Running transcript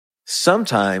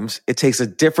Sometimes it takes a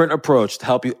different approach to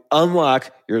help you unlock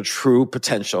your true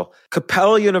potential.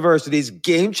 Capella University's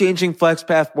game-changing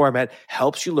FlexPath format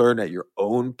helps you learn at your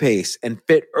own pace and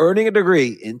fit earning a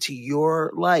degree into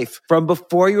your life. From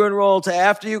before you enroll to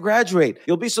after you graduate,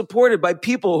 you'll be supported by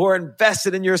people who are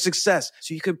invested in your success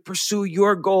so you can pursue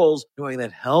your goals knowing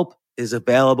that help is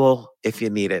available if you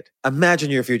need it. Imagine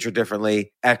your future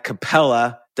differently at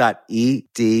capella.edu.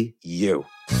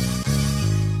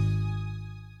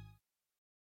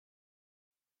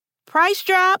 Price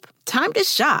drop? Time to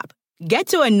shop. Get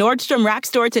to a Nordstrom Rack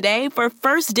store today for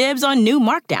first dibs on new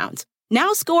markdowns.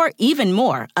 Now score even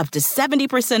more, up to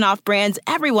 70% off brands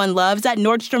everyone loves at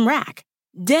Nordstrom Rack.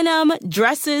 Denim,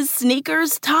 dresses,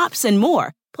 sneakers, tops, and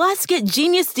more. Plus, get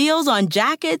genius deals on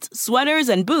jackets, sweaters,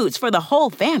 and boots for the whole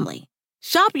family.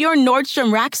 Shop your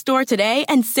Nordstrom Rack store today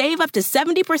and save up to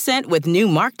 70% with new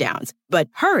markdowns. But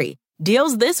hurry,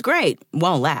 deals this great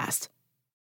won't last.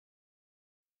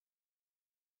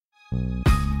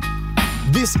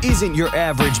 This isn't your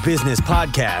average business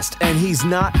podcast, and he's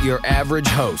not your average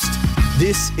host.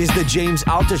 This is the James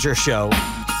Altucher Show.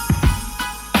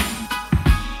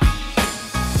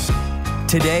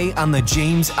 Today on the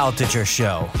James Altucher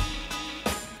Show.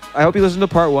 I hope you listened to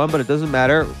part one, but it doesn't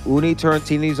matter. Unni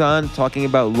Turrettini's on talking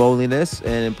about loneliness,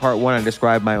 and in part one I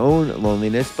described my own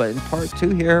loneliness, but in part two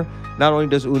here, not only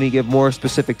does Unni give more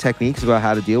specific techniques about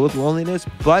how to deal with loneliness,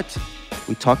 but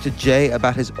we talked to Jay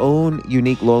about his own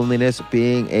unique loneliness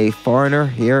being a foreigner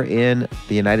here in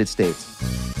the United States.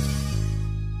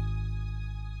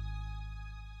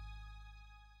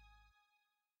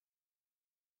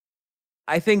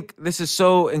 I think this is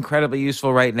so incredibly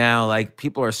useful right now. Like,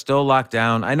 people are still locked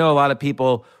down. I know a lot of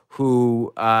people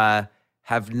who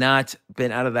have not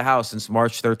been out of the house since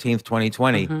March 13th,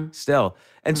 2020 still.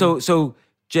 And so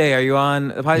Jay, are you on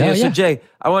the podcast? Yeah. So Jay,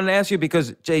 I wanted to ask you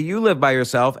because, Jay, you live by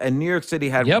yourself, and New York City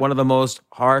had one of the most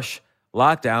harsh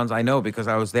lockdowns. I know because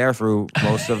I was there through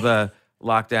most of the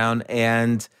lockdown.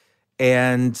 And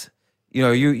you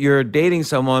know, you're dating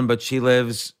someone, but she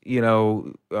lives,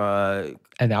 an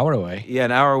hour away. Yeah,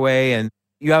 an hour away, and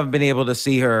you haven't been able to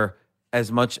see her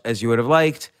as much as you would have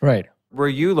liked. Right. Were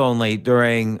you lonely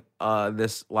during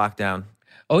this lockdown?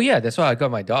 Oh, yeah, that's why I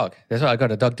got my dog. That's why I got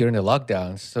a dog during the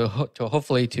lockdown. So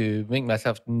hopefully to make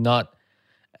myself not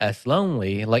as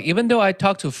lonely. Like, even though I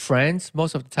talk to friends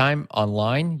most of the time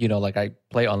online, like I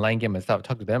play online game and stuff,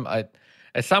 talk to them, at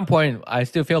some point I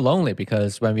still feel lonely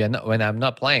because when I'm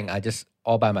not playing, I just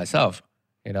all by myself,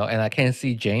 and I can't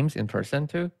see James in person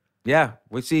too. Yeah,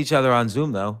 we see each other on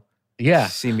Zoom though. Yeah.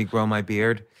 See me grow my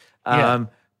beard. Yeah.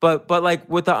 But like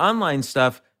with the online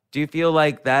stuff, do you feel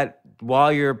like that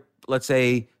while you're, let's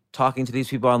say, talking to these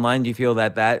people online, do you feel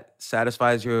that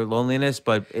satisfies your loneliness,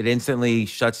 but it instantly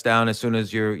shuts down as soon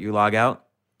as you log out?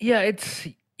 Yeah,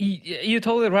 you're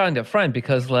totally right on the front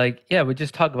because, we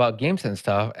just talk about games and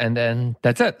stuff, and then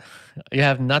that's it. You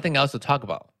have nothing else to talk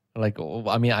about. Like,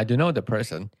 I mean, I do know the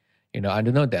person, I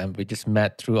do know them. We just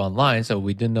met through online, so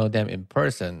we do know them in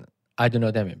person. I do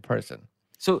know them in person.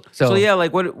 So yeah,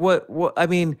 like what I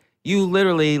mean, you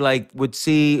literally would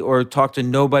see or talk to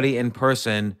nobody in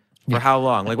person for how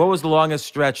long? Like, what was the longest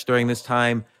stretch during this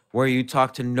time where you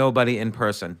talked to nobody in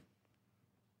person?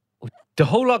 The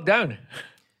whole lockdown.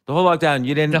 The whole lockdown,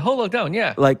 you didn't... The whole lockdown,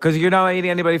 yeah. Like, because you're not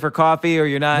meeting anybody for coffee, or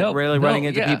you're not running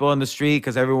into people in the street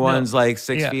because everyone's 6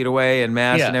 feet away and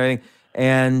masked and everything.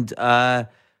 And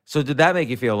so did that make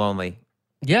you feel lonely?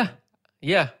 Yeah.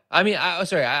 I mean, I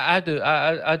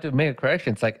have to make a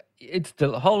correction. It's like, it's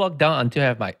the whole lockdown until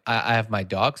I have my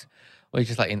dogs, which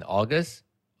is in August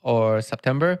or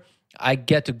September. I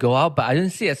get to go out, but I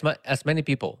didn't see as many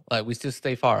people. Like, we still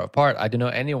stay far apart. I don't know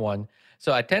anyone.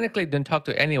 So I technically didn't talk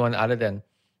to anyone other than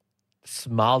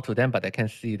smile to them, but they can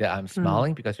see that I'm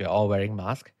smiling because we're all wearing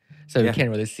masks. So you can't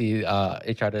really see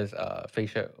each other's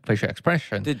facial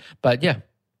expression. Did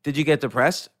you get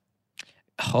depressed?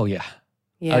 Oh, yeah.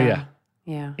 Yeah. Oh, yeah.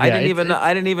 Yeah. I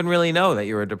didn't even really know that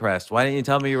you were depressed. Why didn't you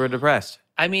tell me you were depressed?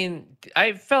 I mean,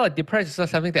 I felt like depression is not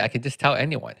something that I can just tell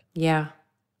anyone. Yeah.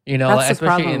 especially That's the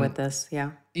problem with this.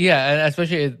 Yeah. Yeah, and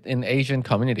especially in Asian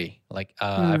community.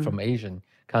 I'm from Asian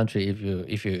country.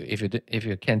 If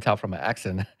you can't tell from my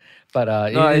accent, but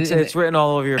no, it's written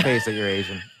all over your face that you're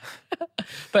Asian.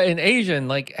 But in Asian,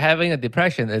 having a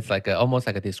depression, it's almost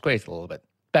like a disgrace a little bit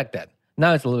back then.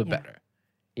 Now it's a little bit better.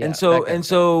 Yeah, and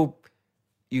so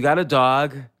you got a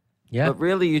dog. Yeah. But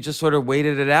really, you just sort of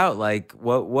waited it out. Like,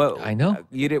 what? I know.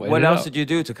 You did. What else did you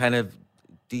do to kind of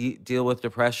deal with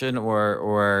depression,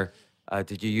 or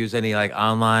did you use any like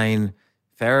online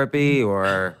therapy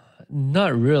or?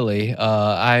 Not really.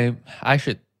 I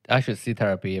I should see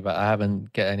therapy, but I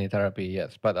haven't get any therapy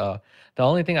yet. But the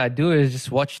only thing I do is just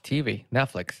watch TV,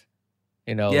 Netflix.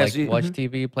 Yes. Like watch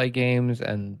TV, play games,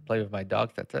 and play with my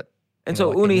dogs. That's it. And so,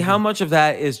 What can Unni, you how do? much of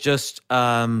that is just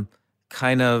kind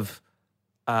of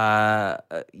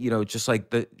just like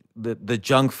the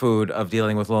junk food of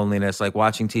dealing with loneliness, like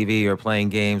watching TV or playing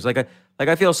games?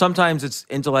 I feel sometimes it's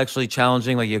intellectually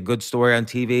challenging, like a good story on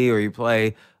TV or you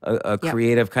play a Yep.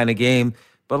 creative kind of game.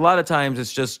 But a lot of times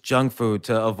it's just junk food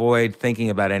to avoid thinking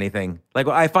about anything. Like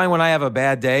I find when I have a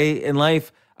bad day in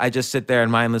life, I just sit there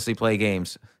and mindlessly play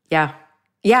games. Yeah.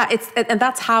 Yeah, and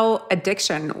that's how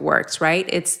addiction works, right?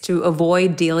 It's to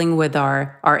avoid dealing with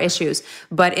our issues.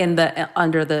 But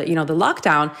under the the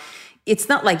lockdown, it's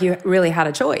not like you really had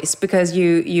a choice because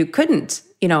you couldn't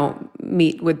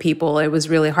meet with people. It was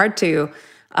really hard to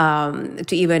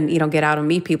even get out and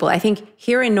meet people. I think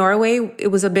here in Norway it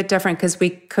was a bit different because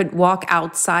we could walk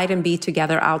outside and be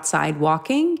together outside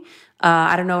walking.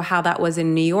 I don't know how that was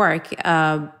in New York,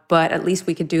 but at least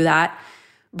we could do that.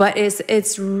 But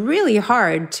it's really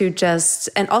hard to just,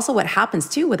 and also what happens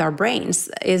too with our brains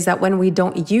is that when we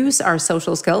don't use our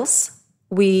social skills,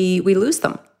 we lose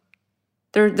them.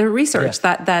 There research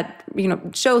that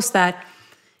shows that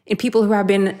in people who have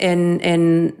been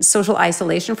in social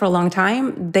isolation for a long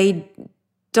time, they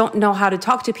don't know how to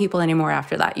talk to people anymore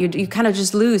after that. You kind of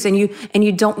just lose, and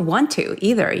you don't want to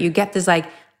either. You get this like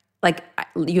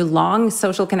you long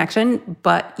social connection,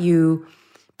 but you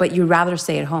rather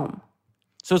stay at home.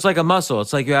 So it's like a muscle.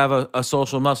 It's like you have a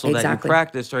social muscle that you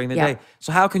practice during the day.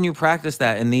 So how can you practice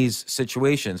that in these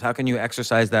situations? How can you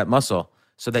exercise that muscle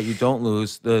so that you don't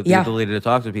lose the ability to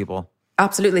talk to people?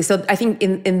 Absolutely. So I think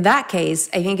in that case,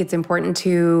 I think it's important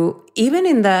to, even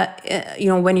in the,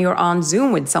 when you're on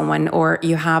Zoom with someone or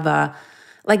you have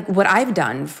like what I've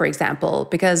done, for example,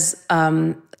 because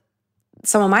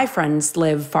some of my friends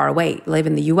live far away, live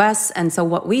in the US. And so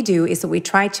what we do is that we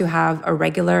try to have a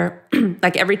regular,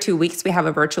 like every 2 weeks, we have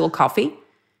a virtual coffee.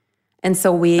 And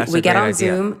so we get on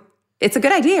Zoom. It's a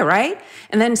good idea, right?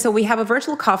 And then so we have a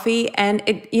virtual coffee and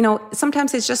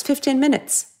sometimes it's just 15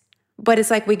 minutes, but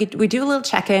it's like we do a little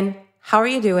check-in. How are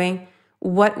you doing?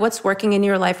 What's working in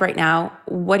your life right now?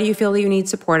 What do you feel that you need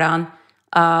support on?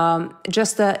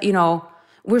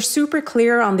 We're super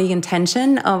clear on the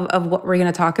intention of what we're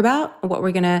going to talk about,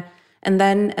 and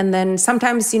then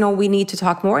sometimes, we need to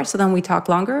talk more. So then we talk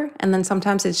longer. And then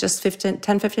sometimes it's just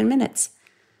 10-15 minutes.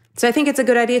 So I think it's a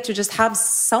good idea to just have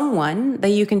someone that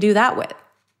you can do that with.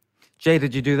 Jay,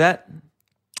 did you do that?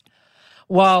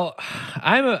 Well,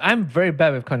 I'm very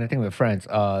bad with connecting with friends.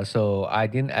 So I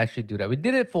didn't actually do that. We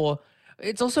did it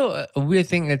it's also a weird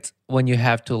thing. It's when you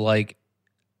have to like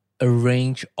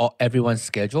arrange everyone's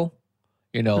schedule.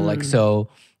 So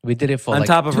we did it for on like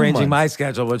top of 2 arranging my months.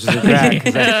 schedule, which is a drag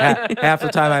because half the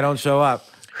time I don't show up.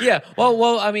 Yeah. Well,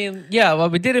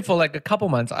 we did it for like a couple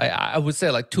months. I would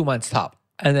say like 2 months top.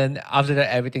 And then after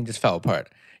that, everything just fell apart,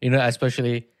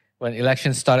 especially when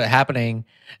elections started happening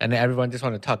and everyone just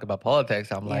wanted to talk about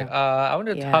politics. I'm like, I want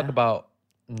to talk about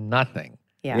nothing.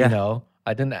 Yeah.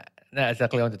 I didn't not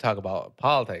exactly want to talk about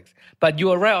politics, but you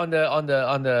were right on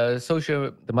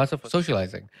the muscle for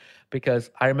socializing, because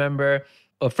I remember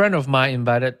a friend of mine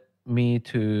invited me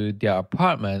to their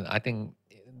apartment. I think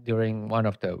during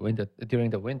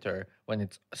the winter when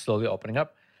it's slowly opening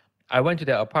up, I went to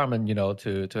their apartment,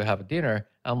 to have a dinner.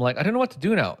 I'm like, I don't know what to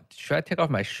do now. Should I take off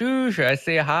my shoes? Should I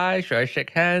say hi? Should I shake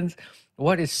hands?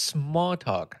 What is small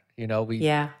talk? We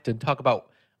didn't talk about.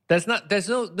 There's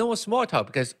no small talk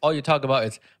because all you talk about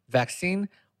is vaccine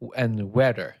and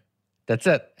weather. That's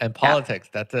it. And politics.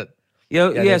 That's it.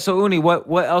 So Unni,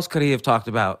 what else could he have talked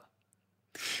about?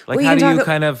 Like, well, how do you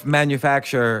kind of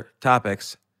manufacture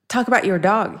topics? Talk about your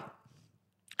dog.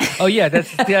 Oh yeah,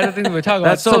 that's the other thing we're talking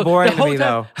about. That's so boring to me,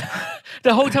 though.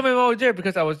 The whole time I'm over there,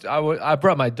 because I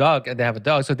brought my dog and they have a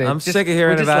dog, so I'm sick of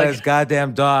hearing about his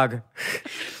goddamn dog.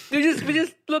 we just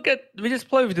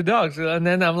play with the dogs, and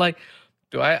then I'm like,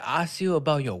 do I ask you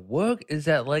about your work? Is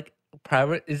that like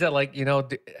private? Is that like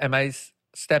am I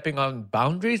stepping on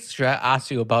boundaries? Should I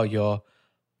ask you about your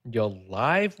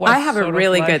life? I have a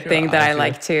really good thing that I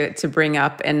like to bring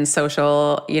up in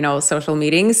social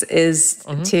meetings is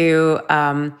to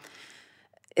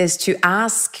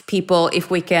ask people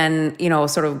if we can,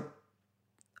 sort of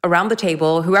around the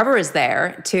table, whoever is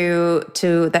there, to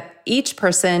that each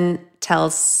person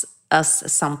tells us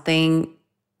something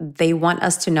they want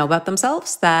us to know about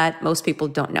themselves that most people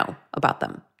don't know about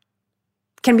them.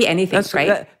 Can be anything,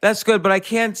 right? That's good, but I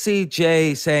can't see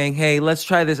Jay saying, "Hey, let's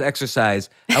try this exercise.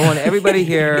 I want everybody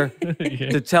here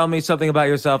to tell me something about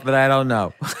yourself that I don't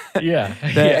know, Yeah.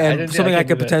 and something I can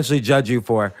do could that. potentially judge you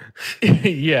for."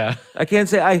 Yeah. I can't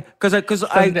say because Something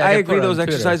I I can agree put on those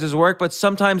Twitter. exercises work, but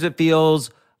sometimes it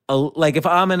feels like if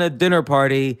I'm in a dinner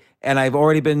party and I've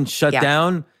already been shut Yeah.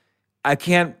 down, I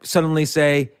can't suddenly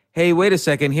say, "Hey, wait a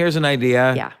second, here's an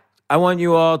idea. Yeah. I want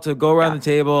you all to go around Yeah. the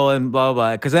table and blah,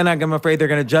 blah," because then I'm afraid they're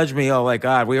going to judge me. Oh, like,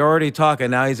 God, we were already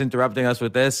talking. Now he's interrupting us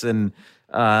with this. And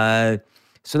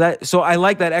so I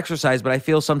like that exercise, but I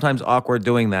feel sometimes awkward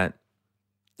doing that.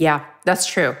 Yeah, that's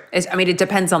true. I mean, it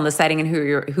depends on the setting and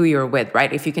who you're with,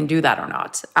 right? If you can do that or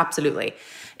not. Absolutely.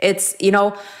 It's,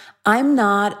 I'm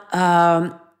not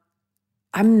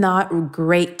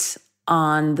great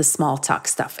on the small talk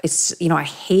stuff. It's, I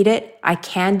hate it. I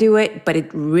can do it, but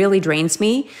it really drains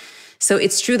me. So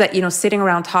it's true that, sitting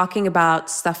around talking about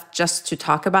stuff just to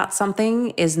talk about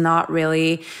something is not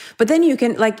really, but then you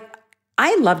can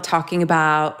I love talking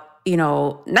about,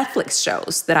 Netflix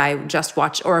shows that I just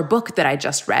watched or a book that I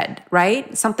just read,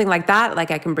 right? Something like that.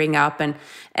 Like I can bring up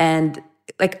and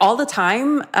like all the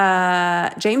time,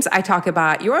 James, I talk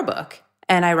about your book.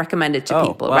 And I recommend it to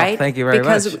people, wow, right? thank you very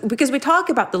much. Because we talk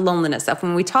about the loneliness stuff,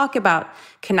 when we talk about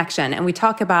connection, and we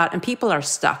talk about, and people are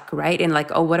stuck, right? And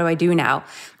like, oh, what do I do now?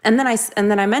 And then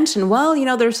I mentioned, well,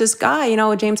 there's this guy,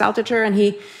 James Altucher,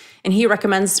 and he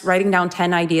recommends writing down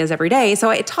 10 ideas every day. So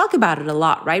I talk about it a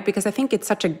lot, right? Because I think it's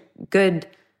such a good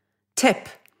tip.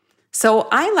 So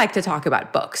I like to talk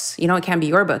about books. It can be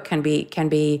your book, can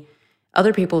be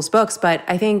other people's books, but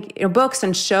I think books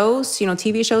and shows,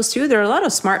 TV shows too. There are a lot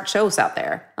of smart shows out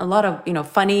there, a lot of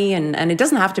funny, and it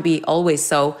doesn't have to be always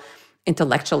so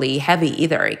intellectually heavy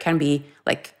either. It can be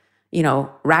like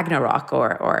Ragnarok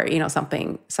or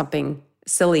something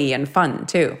silly and fun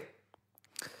too.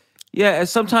 Yeah,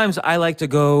 sometimes I like to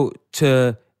go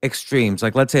to extremes.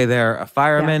 Like, let's say they're a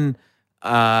fireman.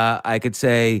 Yeah. I could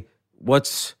say,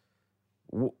 what's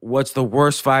the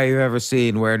worst fire you've ever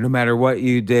seen where no matter what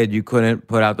you did, you couldn't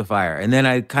put out the fire? And then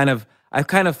I kind of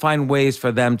find ways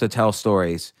for them to tell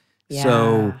stories. Yeah.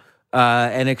 So,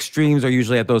 and extremes are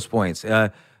usually at those points.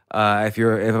 If I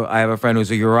have a friend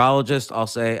who's a urologist,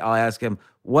 I'll ask him,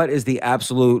 what is the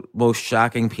absolute most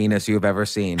shocking penis you've ever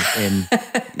seen in,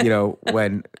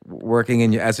 when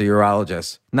working as a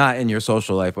urologist, not in your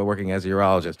social life, but working as a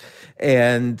urologist.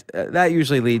 And that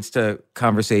usually leads to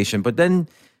conversation. But then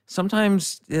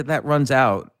sometimes that runs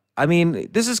out. I mean,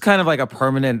 this is kind of like a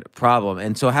permanent problem.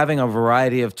 And so having a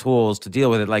variety of tools to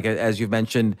deal with it, like as you've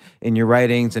mentioned in your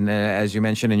writings and as you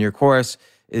mentioned in your course,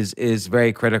 is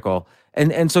very critical.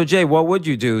 And so, Jay, what would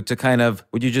you do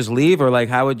would you just leave, or like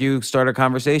how would you start a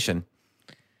conversation?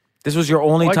 This was your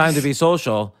only time to be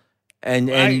social, and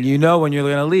when you're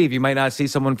going to leave, you might not see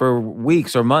someone for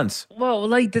weeks or months. Well,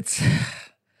 like that's.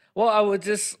 Well,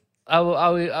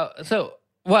 so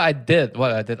what I did,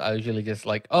 I usually just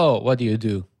like, oh, what do you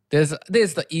do? This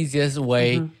is the easiest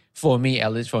way for me,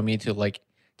 at least for me, to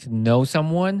know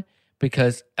someone,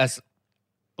 because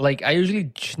I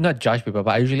usually not judge people,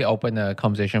 but I usually open a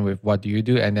conversation with what do you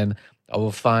do, and then I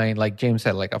will find, like James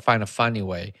said, I'll find a funny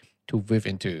way to weave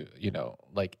into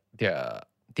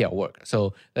their work.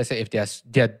 So let's say if their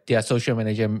social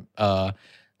manager,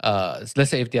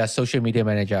 let's say if they are social media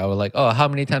manager, I will like, oh, how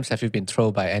many times have you been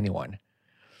trolled by anyone?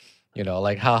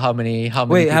 How many?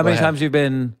 Wait, how many times you've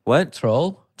been what?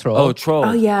 Troll? Oh, troll.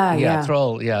 Oh yeah.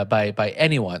 Troll. Yeah, by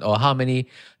anyone. Or how many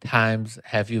times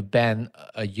have you banned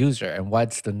a user, and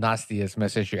what's the nastiest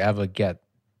message you ever get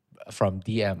from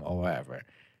DM or whatever?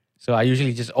 So I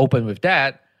usually just open with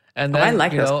that, and then I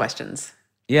like those questions.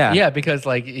 Yeah, because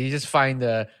you just find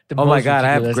the oh most my God,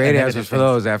 I have ridiculous great and answers negative for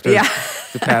things. those after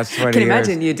the past 20 I can years.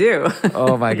 imagine you do.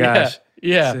 Oh my gosh.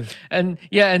 Yeah. And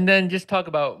then just talk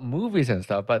about movies and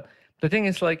stuff. But the thing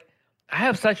is, I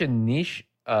have such a niche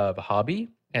hobby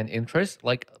and interest.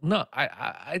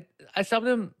 I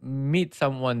seldom meet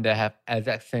someone that have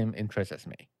exact same interest as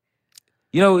me.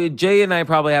 Jay and I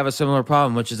probably have a similar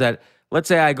problem, which is that, let's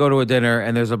say I go to a dinner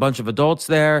and there's a bunch of adults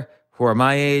there who are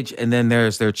my age, and then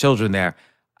there's their children there.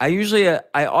 I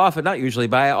often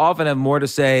have more to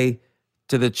say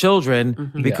to the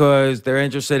children because they're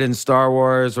interested in Star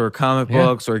Wars or comic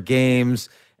books or games,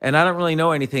 and I don't really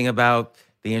know anything about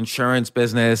the insurance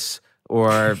business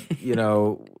or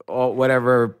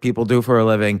whatever people do for a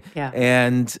living. Yeah.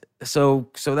 And so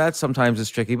that sometimes is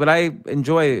tricky, but I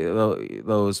enjoy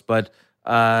those. But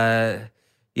Jay,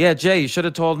 you should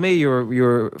have told me you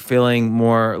were feeling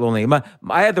more lonely.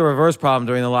 I had the reverse problem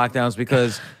during the lockdowns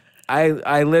because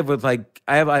I live with like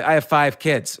I have 5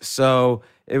 kids, so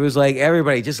it was like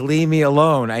everybody just leave me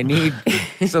alone. I need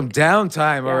some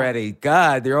downtime already.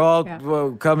 God, they're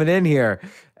all coming in here,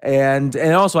 and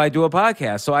also I do a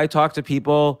podcast, so I talk to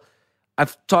people.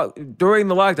 I've talked during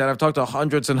the lockdown. I've talked to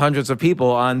hundreds and hundreds of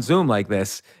people on Zoom like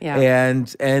this, and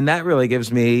that really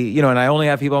gives me, and I only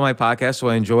have people on my podcast who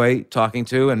I enjoy talking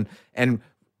to, and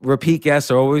repeat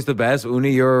guests are always the best.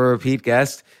 Unni, you're a repeat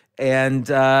guest, and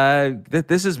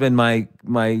this has been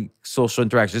my social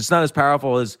interaction. It's not as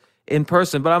powerful as in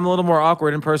person, but I'm a little more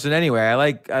awkward in person anyway.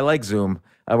 I like Zoom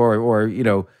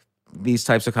or these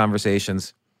types of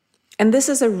conversations. And this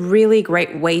is a really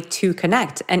great way to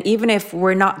connect. And even if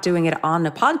we're not doing it on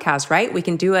a podcast, right? We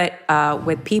can do it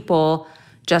with people,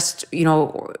 just,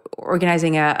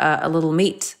 organizing a little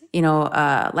meet,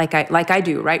 like I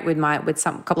do, right? With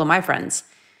some couple of my friends,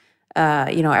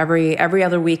 every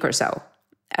other week or so,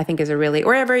 I think is a really,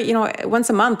 or every, once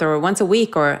a month or once a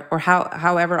week or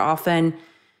however often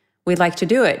we'd like to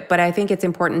do it. But I think it's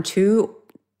important to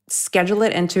schedule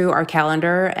it into our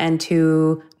calendar and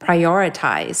to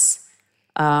prioritize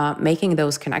making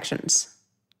those connections.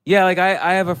 Yeah, like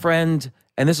I have a friend,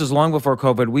 and this is long before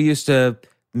COVID. We used to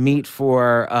meet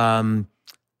for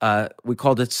we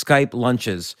called it Skype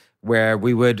lunches, where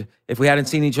we would, if we hadn't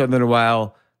seen each other in a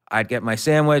while, I'd get my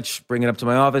sandwich, bring it up to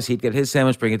my office. He'd get his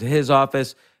sandwich, bring it to his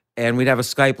office, and we'd have a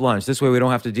Skype lunch. This way, we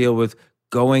don't have to deal with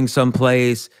going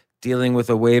someplace, dealing with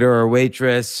a waiter or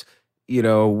waitress,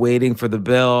 waiting for the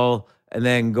bill. And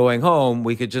then going home,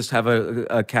 we could just have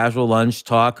a casual lunch,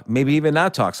 talk, maybe even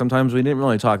not talk. Sometimes we didn't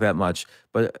really talk that much.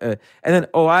 But and then,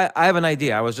 I have an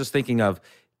idea I was just thinking of,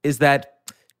 is that,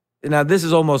 now this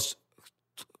is almost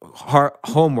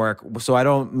homework, so I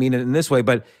don't mean it in this way,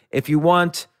 but if you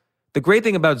want, the great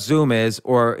thing about Zoom is,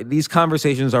 or these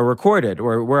conversations are recorded,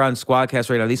 or we're on Squadcast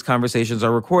right now, these conversations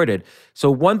are recorded.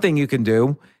 So one thing you can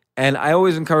do, and I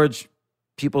always encourage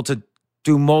people to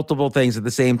do multiple things at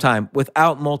the same time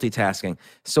without multitasking.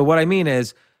 So what I mean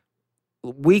is,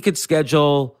 we could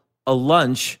schedule a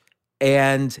lunch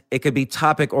and it could be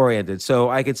topic oriented. So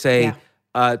I could say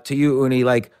to you, Unni,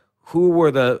 like, who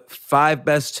were the 5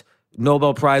 best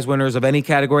Nobel Prize winners of any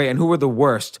category, and who were the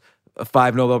worst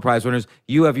 5 Nobel Prize winners?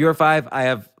 You have your 5, I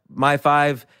have my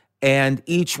 5, and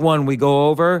each one we go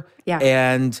over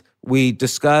and we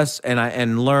discuss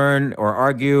and learn or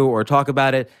argue or talk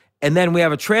about it. And then we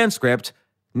have a transcript.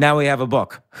 Now we have a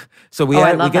book. So we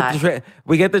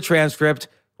get the transcript.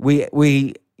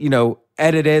 We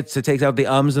edit it to take out the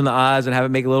ums and the ahs and have it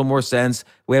make a little more sense.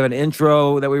 We have an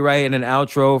intro that we write and an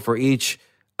outro for each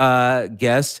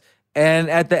guest. And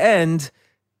at the end,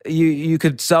 you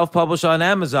could self-publish on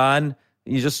Amazon.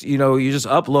 You just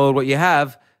upload what you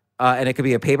have, and it could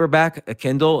be a paperback, a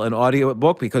Kindle, an audio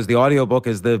book, because the audio book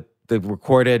is the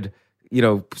recorded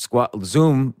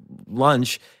Zoom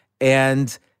lunch.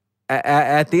 And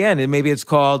at the end, and maybe it's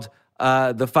called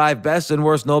the 5 best and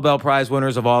worst Nobel Prize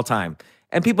winners of all time.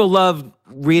 And people love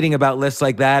reading about lists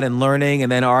like that and learning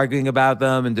and then arguing about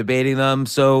them and debating them.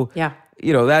 So,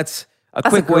 that's a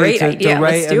quick way to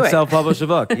write and self-publish a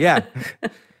book. Yeah.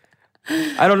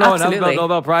 I don't know enough about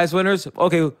Nobel Prize winners.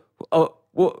 Okay.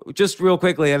 Well, just real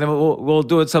quickly, and then we'll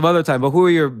do it some other time. But who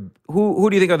do you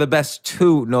think are the best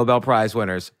 2 Nobel Prize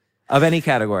winners of any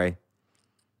category?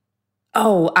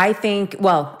 Oh, I think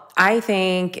Bertha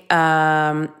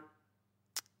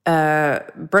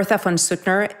von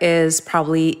Suttner is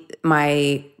probably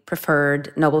my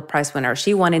preferred Nobel Prize winner.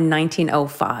 She won in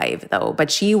 1905, though, but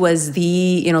she was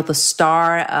the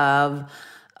star of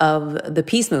the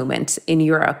peace movement in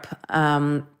Europe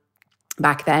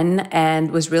back then,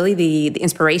 and was really the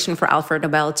inspiration for Alfred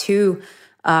Nobel to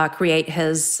create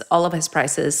all of his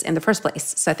prizes in the first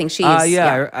place. So I think she's...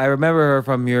 I remember her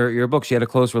from your book. She had a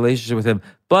close relationship with him.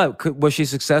 But was she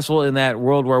successful in that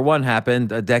World War I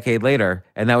happened a decade later?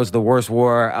 And that was the worst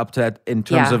war up to that in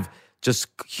terms of just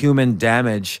human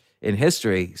damage in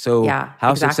history. So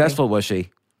how successful was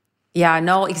she? Yeah,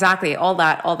 no, exactly. All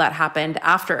that happened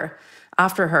after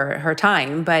her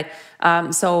time. But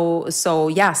so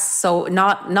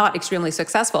not extremely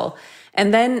successful.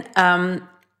 And then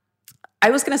I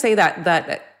was going to say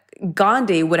that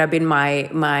Gandhi would have been my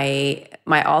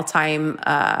all-time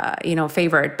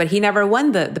favorite, but he never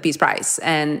won the Peace Prize,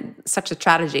 and such a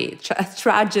tragedy.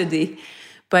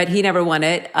 But he never won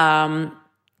it.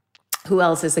 Who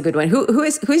else is a good one?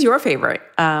 Who's your favorite?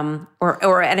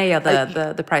 Or any of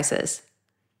the prizes?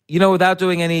 Without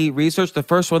doing any research, the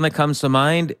first one that comes to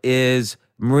mind is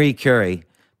Marie Curie,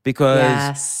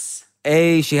 because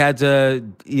she had to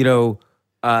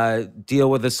deal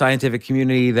with a scientific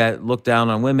community that looked down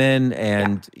on women,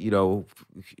 and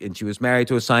and she was married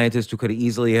to a scientist who could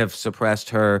easily have suppressed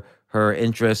her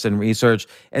interest in research.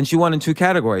 And she won in 2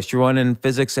 categories. She won in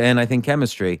physics and I think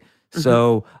chemistry.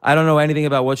 So I don't know anything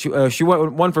about what she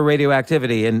won for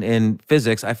radioactivity in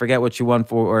physics. I forget what she won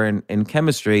for or in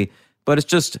chemistry. But it's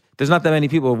just, there's not that many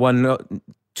people who won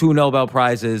 2 Nobel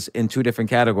Prizes in 2 different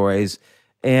categories.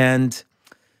 And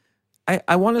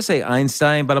I want to say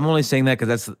Einstein, but I'm only saying that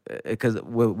because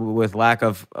with lack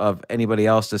of anybody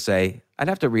else to say, I'd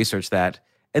have to research that.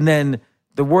 And then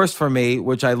the worst for me,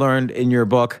 which I learned in your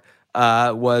book,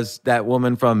 was that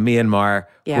woman from Myanmar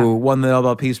who won the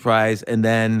Nobel Peace Prize and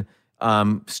then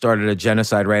started a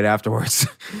genocide right afterwards.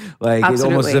 Like, it's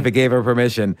almost as if it gave her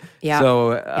permission. Yeah.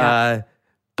 So,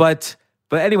 but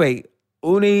anyway,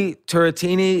 Unni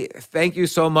Turrettini, thank you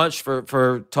so much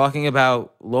for talking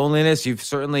about loneliness. You've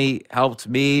certainly helped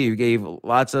me. You gave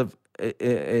lots of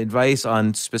advice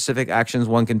on specific actions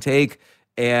one can take.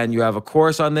 And you have a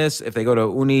course on this. If they go to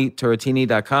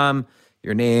unniturrettini.com,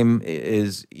 your name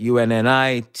is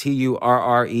UNNI,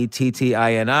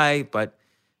 but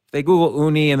if they Google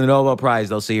Unni and the Nobel Prize,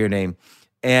 they'll see your name.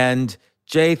 And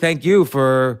Jay, thank you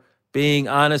for being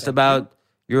honest about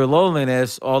your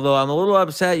loneliness, although I'm a little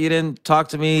upset you didn't talk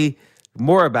to me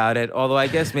more about it, although I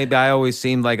guess maybe I always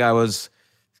seemed like I was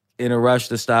in a rush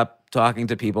to stop talking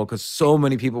to people because so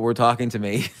many people were talking to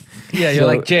me. Yeah, you're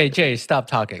like, Jay, stop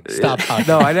talking. Stop talking.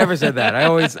 No, I never said that. I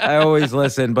always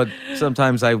listen, but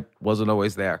sometimes I wasn't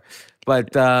always there.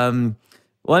 But well,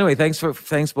 anyway,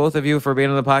 thanks both of you for being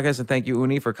on the podcast, and thank you,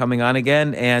 Unni, for coming on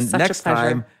again. And next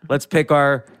time, let's pick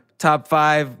our top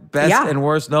 5 best and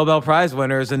worst Nobel Prize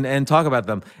winners and talk about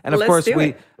them. And of course,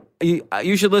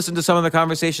 you should listen to some of the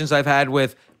conversations I've had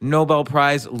with Nobel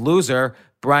Prize loser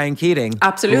Brian Keating.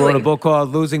 Absolutely. Who wrote a book called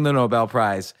Losing the Nobel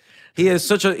Prize. He's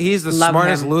the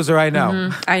smartest loser I know.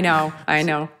 Mm-hmm. I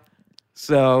know.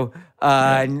 So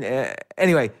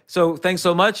anyway, so thanks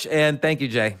so much, and thank you,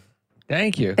 Jay.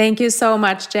 Thank you. Thank you so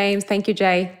much, James. Thank you,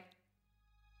 Jay.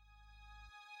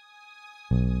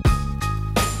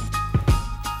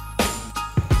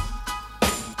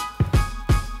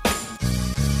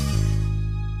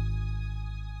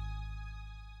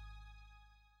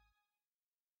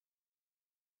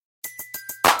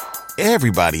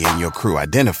 Everybody in your crew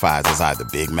identifies as either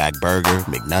Big Mac Burger,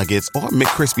 McNuggets, or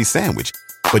McCrispy Sandwich.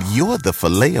 But you're the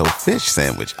Filet-O-Fish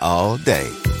Sandwich all day.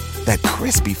 That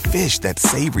crispy fish, that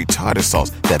savory tartar sauce,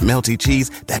 that melty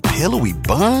cheese, that pillowy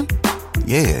bun.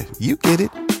 Yeah, you get it.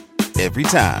 Every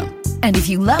time. And if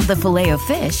you love the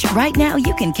Filet-O-Fish, right now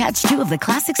you can catch 2 of the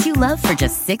classics you love for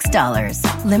just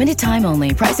 $6. Limited time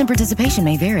only. Price and participation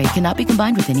may vary. Cannot be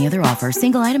combined with any other offer.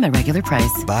 Single item at regular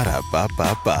price.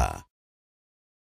 Ba-da-ba-ba-ba.